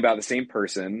speaking about the same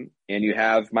person, and you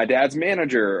have my dad's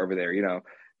manager over there,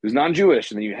 who's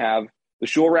non-Jewish, and then you have the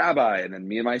shul rabbi, and then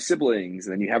me and my siblings,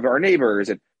 and then you have our neighbors,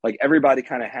 and like everybody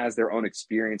kind of has their own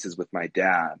experiences with my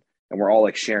dad. And we're all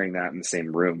like sharing that in the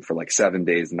same room for like 7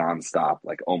 days nonstop,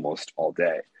 like almost all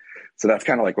day. So that's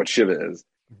kind of like what Shiva is.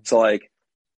 So like,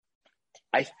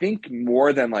 I think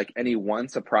more than like any one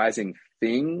surprising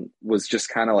thing was just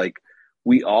kind of like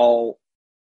we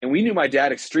knew my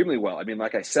dad extremely well. I mean,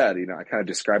 like I said, I kind of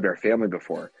described our family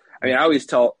before. I mean, I always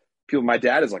tell people my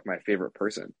dad is like my favorite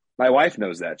person. My wife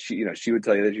knows that. She would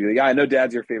tell you that. She'd be like, yeah, I know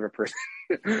dad's your favorite person.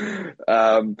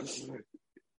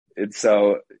 And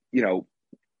so,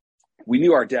 we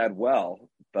knew our dad well,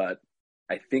 but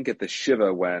I think at the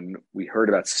Shiva, when we heard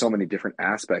about so many different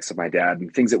aspects of my dad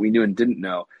and things that we knew and didn't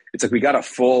know, it's like we got a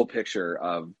full picture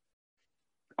of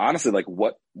honestly, like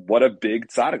what a big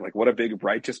tzaddik, like what a big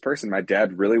righteous person my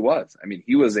dad really was. I mean,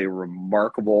 he was a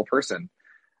remarkable person.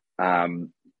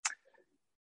 None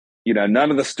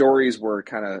of the stories were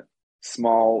kind of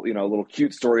small, little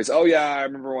cute stories. Oh yeah, I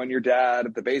remember when your dad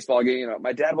at the baseball game,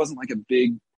 my dad wasn't like a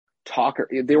big talker.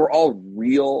 They were all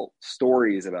real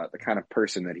stories about the kind of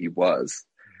person that he was.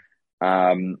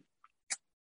 I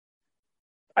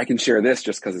can share this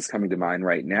just because it's coming to mind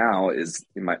right now is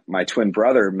my twin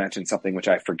brother mentioned something which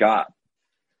I forgot,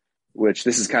 which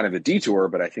this is kind of a detour,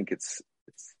 but I think it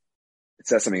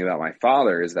says something about my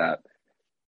father is that,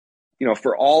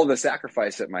 for all the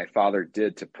sacrifice that my father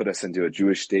did to put us into a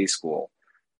Jewish day school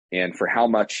and for how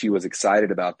much he was excited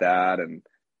about that and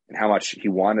how much he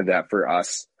wanted that for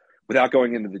us, without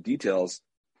going into the details,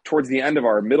 towards the end of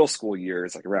our middle school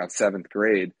years, like around 7th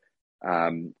grade,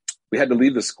 we had to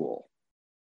leave the school.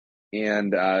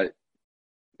 And it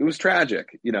was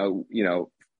tragic,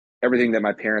 everything that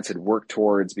my parents had worked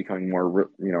towards becoming more,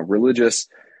 religious.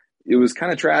 It was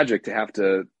kind of tragic to have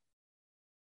to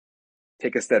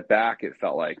take a step back, it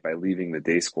felt like, by leaving the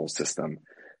day school system.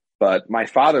 But my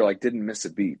father, didn't miss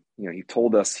a beat. He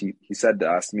told us, he said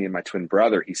to us, me and my twin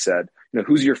brother, he said,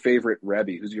 who's your favorite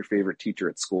Rebbe? Who's your favorite teacher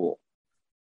at school?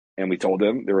 And we told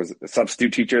him there was a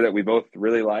substitute teacher that we both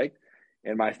really liked.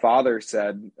 And my father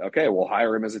said, okay, we'll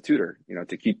hire him as a tutor, to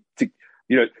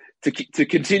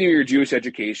continue your Jewish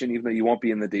education, even though you won't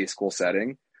be in the day school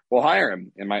setting, we'll hire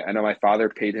him. And I know my father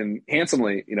paid him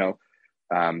handsomely,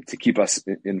 to keep us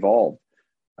involved.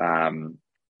 And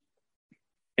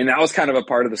that was kind of a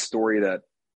part of the story that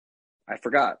I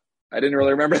forgot. I didn't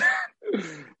really remember that.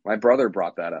 My brother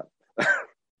brought that up,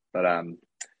 but,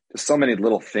 there's so many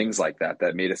little things like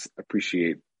that made us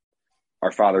appreciate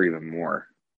our father even more.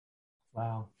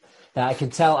 Wow. Now I can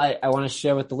tell I want to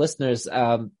share with the listeners,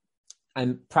 and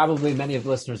probably many of the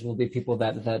listeners will be people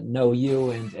that know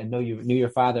you and knew your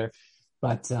father,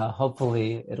 but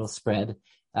hopefully it'll spread.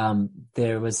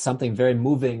 There was something very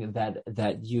moving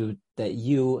that you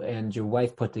and your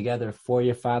wife put together for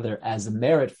your father as a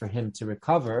merit for him to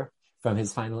recover from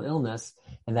his final illness,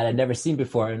 and that I'd never seen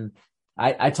before. And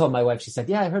I told my wife, she said,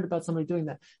 yeah, I heard about somebody doing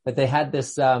that. But they had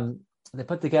this, they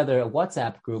put together a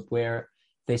WhatsApp group where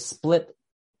they split,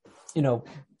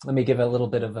 let me give a little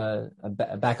bit of a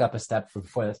back up a step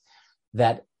before this,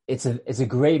 that it's a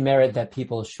great merit that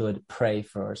people should pray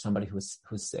for somebody who's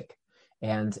sick.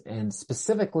 And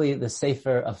specifically the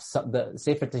Sefer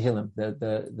Tehillim,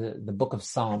 the book of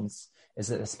Psalms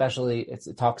is especially,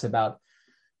 it talks about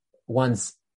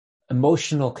one's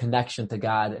emotional connection to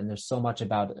God. And there's so much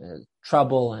about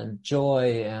trouble and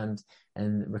joy and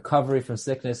recovery from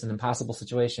sickness and impossible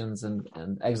situations and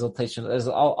exaltation. There's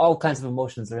all kinds of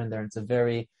emotions that are in there. It's a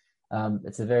very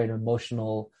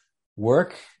emotional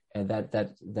work, and that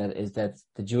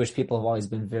the Jewish people have always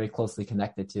been very closely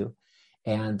connected to.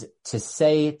 And to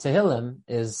say Tehillim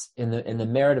is in the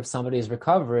merit of somebody's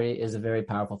recovery is a very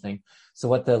powerful thing. So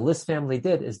what the Lyss family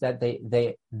did is that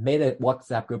they made a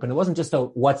WhatsApp group, and it wasn't just a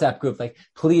WhatsApp group like,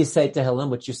 please say Tehillim,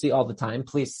 which you see all the time.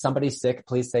 Please, somebody's sick,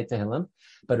 please say Tehillim.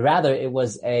 But rather it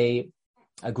was a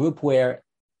group where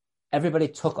everybody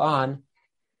took on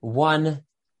one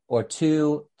or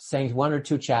two, saying one or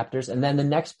two chapters, and then the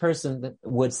next person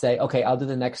would say, okay, I'll do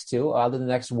the next two, or I'll do the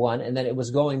next one, and then it was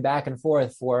going back and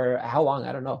forth for how long?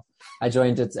 I don't know. I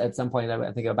joined it at some point,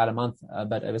 I think about a month,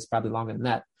 but it was probably longer than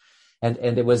that. And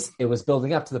it was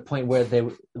building up to the point where they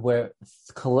were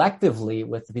collectively,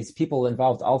 with these people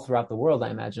involved all throughout the world, I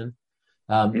imagine,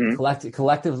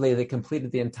 collectively they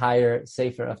completed the entire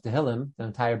Sefer of Tehillim, the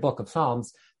entire book of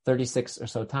Psalms, 36 or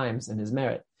so times in his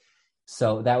merit.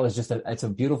 So that was it's a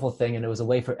beautiful thing. And it was a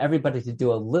way for everybody to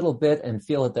do a little bit and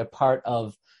feel that they're part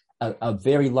of a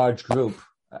very large group.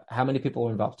 How many people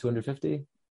were involved? 250? A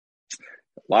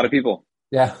lot of people.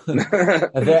 Yeah.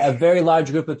 a very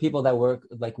large group of people that were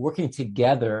working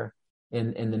together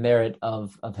in the merit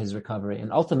of his recovery.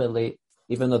 And ultimately,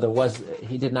 even though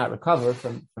he did not recover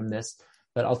from this,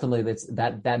 but ultimately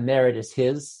that merit is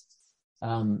his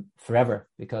forever,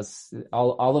 because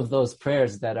all of those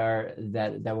prayers that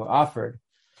were offered,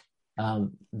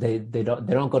 they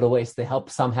don't go to waste. They help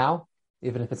somehow,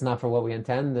 even if it's not for what we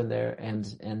intend.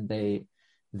 And they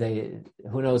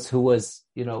who knows who was,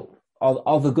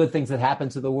 all the good things that happened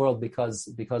to the world because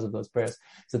of those prayers.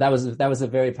 So that was a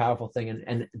very powerful thing.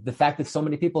 And the fact that so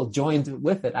many people joined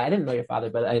with it, I didn't know your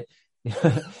father, but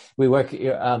we work,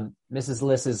 Mrs.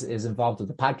 Lyss is involved with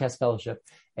the podcast fellowship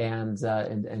and,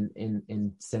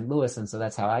 in St. Louis. And so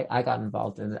that's how I got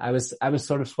involved. And I was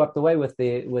sort of swept away with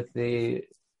the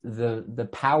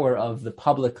power of the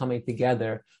public coming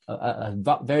together, a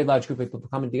very large group of people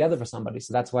coming together for somebody.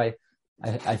 So that's why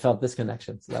I felt this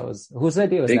connection. So that was, whose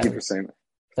idea was that? Thank you for saying that.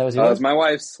 That was yours? It was my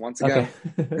wife's, once again.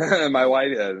 Okay. My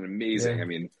wife is amazing. Yeah. I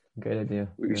mean, great idea.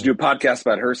 We should do a podcast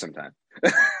about her sometime.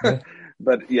 Yeah.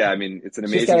 But yeah, I mean, it's an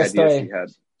amazing idea she had.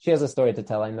 She has a story to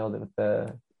tell. I know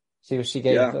that she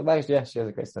gave, she has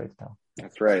a great story to tell.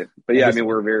 That's right. But yeah, I mean,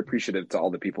 we're very appreciative to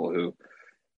all the people who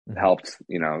helped,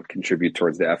 contribute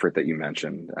towards the effort that you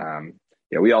mentioned.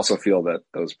 We also feel that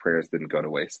those prayers didn't go to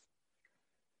waste.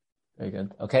 Very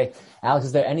good. Okay. Alex,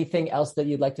 is there anything else that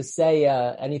you'd like to say?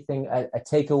 Anything, a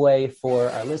takeaway for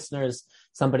our listeners?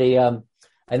 Somebody,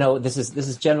 I know this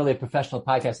is generally a professional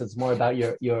podcast. So it's more about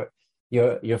your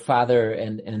father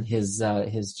and his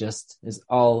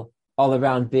all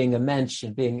around being a mensch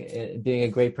and being a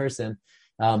great person.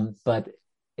 But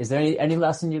is there any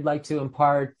lesson you'd like to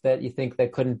impart that you think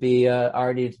that couldn't be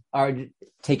already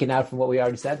taken out from what we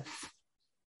already said?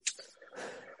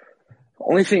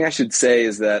 Only thing I should say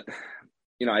is that,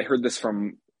 I heard this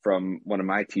from one of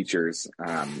my teachers,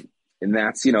 and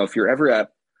that's, if you're ever at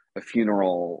a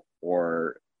funeral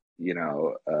or,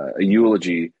 a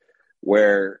eulogy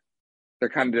where they're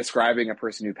kind of describing a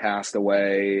person who passed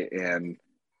away and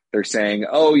they're saying,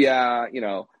 oh yeah,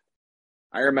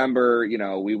 I remember,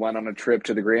 we went on a trip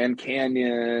to the Grand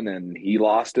Canyon and he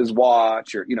lost his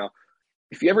watch, or,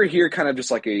 if you ever hear kind of just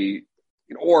like he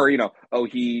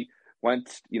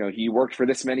went, he worked for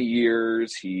this many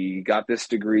years, he got this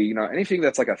degree, anything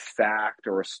that's like a fact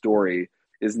or a story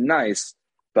is nice.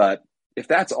 But if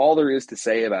that's all there is to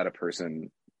say about a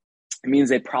person, it means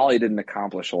they probably didn't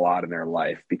accomplish a lot in their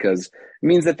life, because it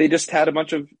means that they just had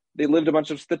they lived a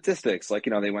bunch of statistics. Like,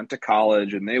 they went to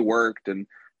college and they worked and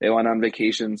they went on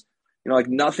vacations, like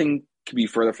nothing could be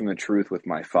further from the truth with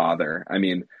my father. I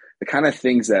mean, the kind of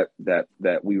things that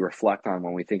we reflect on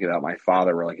when we think about my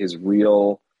father were like his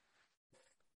real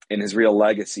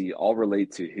legacy all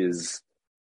relate to his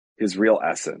real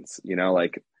essence,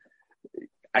 like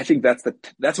I think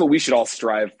that's what we should all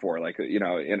strive for. Like, in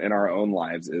our own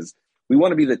lives is we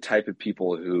want to be the type of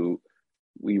people who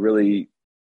we really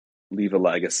leave a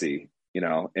legacy,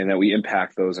 and that we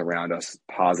impact those around us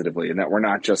positively, and that we're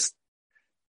not just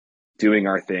doing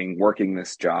our thing, working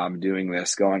this job, doing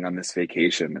this, going on this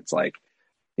vacation. It's like,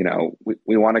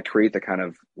 we want to create the kind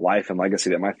of life and legacy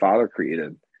that my father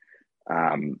created.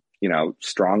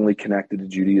 Strongly connected to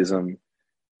Judaism,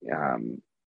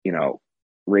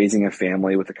 raising a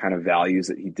family with the kind of values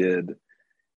that he did,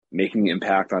 making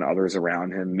impact on others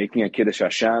around him, making a Kiddush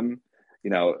Hashem.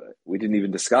 We didn't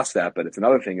even discuss that, but it's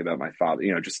another thing about my father,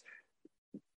 just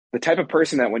the type of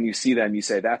person that when you see them, you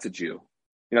say, that's a Jew.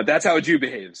 That's how a Jew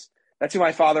behaves. That's who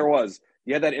my father was.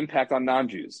 He had that impact on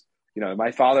non-Jews.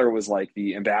 My father was like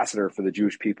the ambassador for the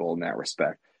Jewish people in that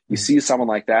respect. You see someone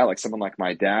like that, like someone like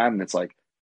my dad, and it's like,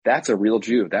 that's a real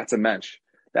Jew. That's a mensch.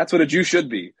 That's what a Jew should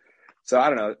be. So I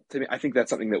don't know. To me, I think that's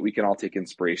something that we can all take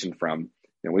inspiration from.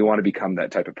 We want to become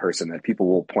that type of person that people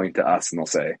will point to us and they'll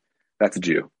say, that's a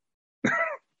Jew.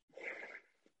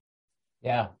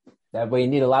 Yeah. That way you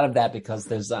need a lot of that, because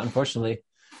there's unfortunately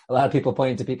a lot of people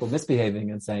pointing to people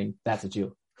misbehaving and saying that's a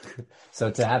Jew.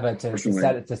 So to have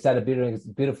to set a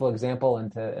beautiful example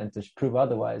and to prove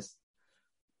otherwise,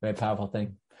 very powerful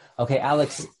thing. Okay,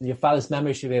 Alex, your father's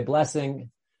memory should be a blessing.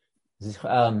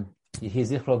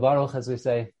 Zichro Baruch, as we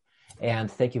say.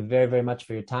 And thank you very, very much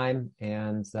for your time.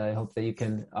 And I hope that you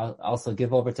can also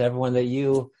give over to everyone that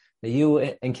you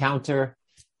encounter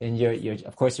in your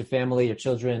of course, your family, your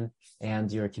children,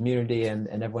 and your community, and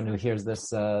everyone who hears this,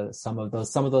 some of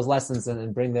those lessons,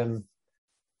 and bring them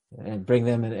and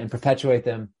perpetuate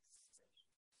them.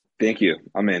 Thank you.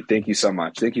 Amen. Thank you so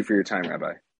much. Thank you for your time,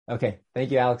 Rabbi. Okay.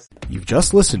 Thank you, Alex. You've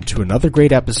just listened to another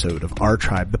great episode of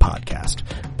OurTribe, the podcast,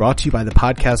 brought to you by the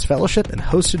Podcast Fellowship and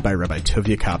hosted by Rabbi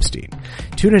Tovia Kopstein.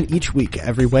 Tune in each week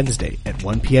every Wednesday at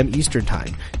 1 p.m. Eastern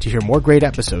Time to hear more great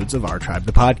episodes of OurTribe,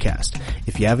 the podcast.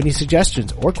 If you have any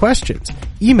suggestions or questions,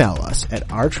 email us at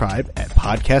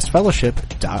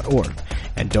ourtribe@podcastfellowship.org.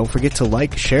 And don't forget to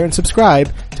like, share, and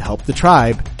subscribe to help the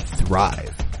tribe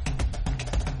thrive.